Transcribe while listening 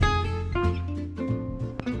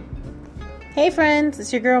Hey friends,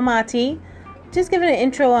 it's your girl Mati. Just giving an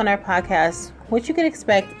intro on our podcast. What you can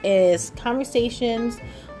expect is conversations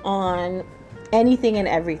on anything and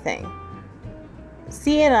everything.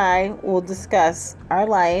 C and I will discuss our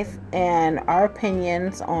life and our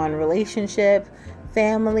opinions on relationship,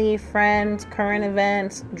 family, friends, current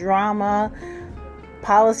events, drama,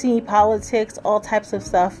 policy, politics, all types of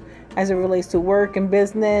stuff as it relates to work and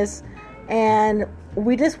business. And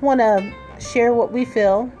we just want to share what we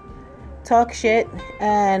feel, talk shit,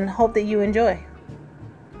 and hope that you enjoy.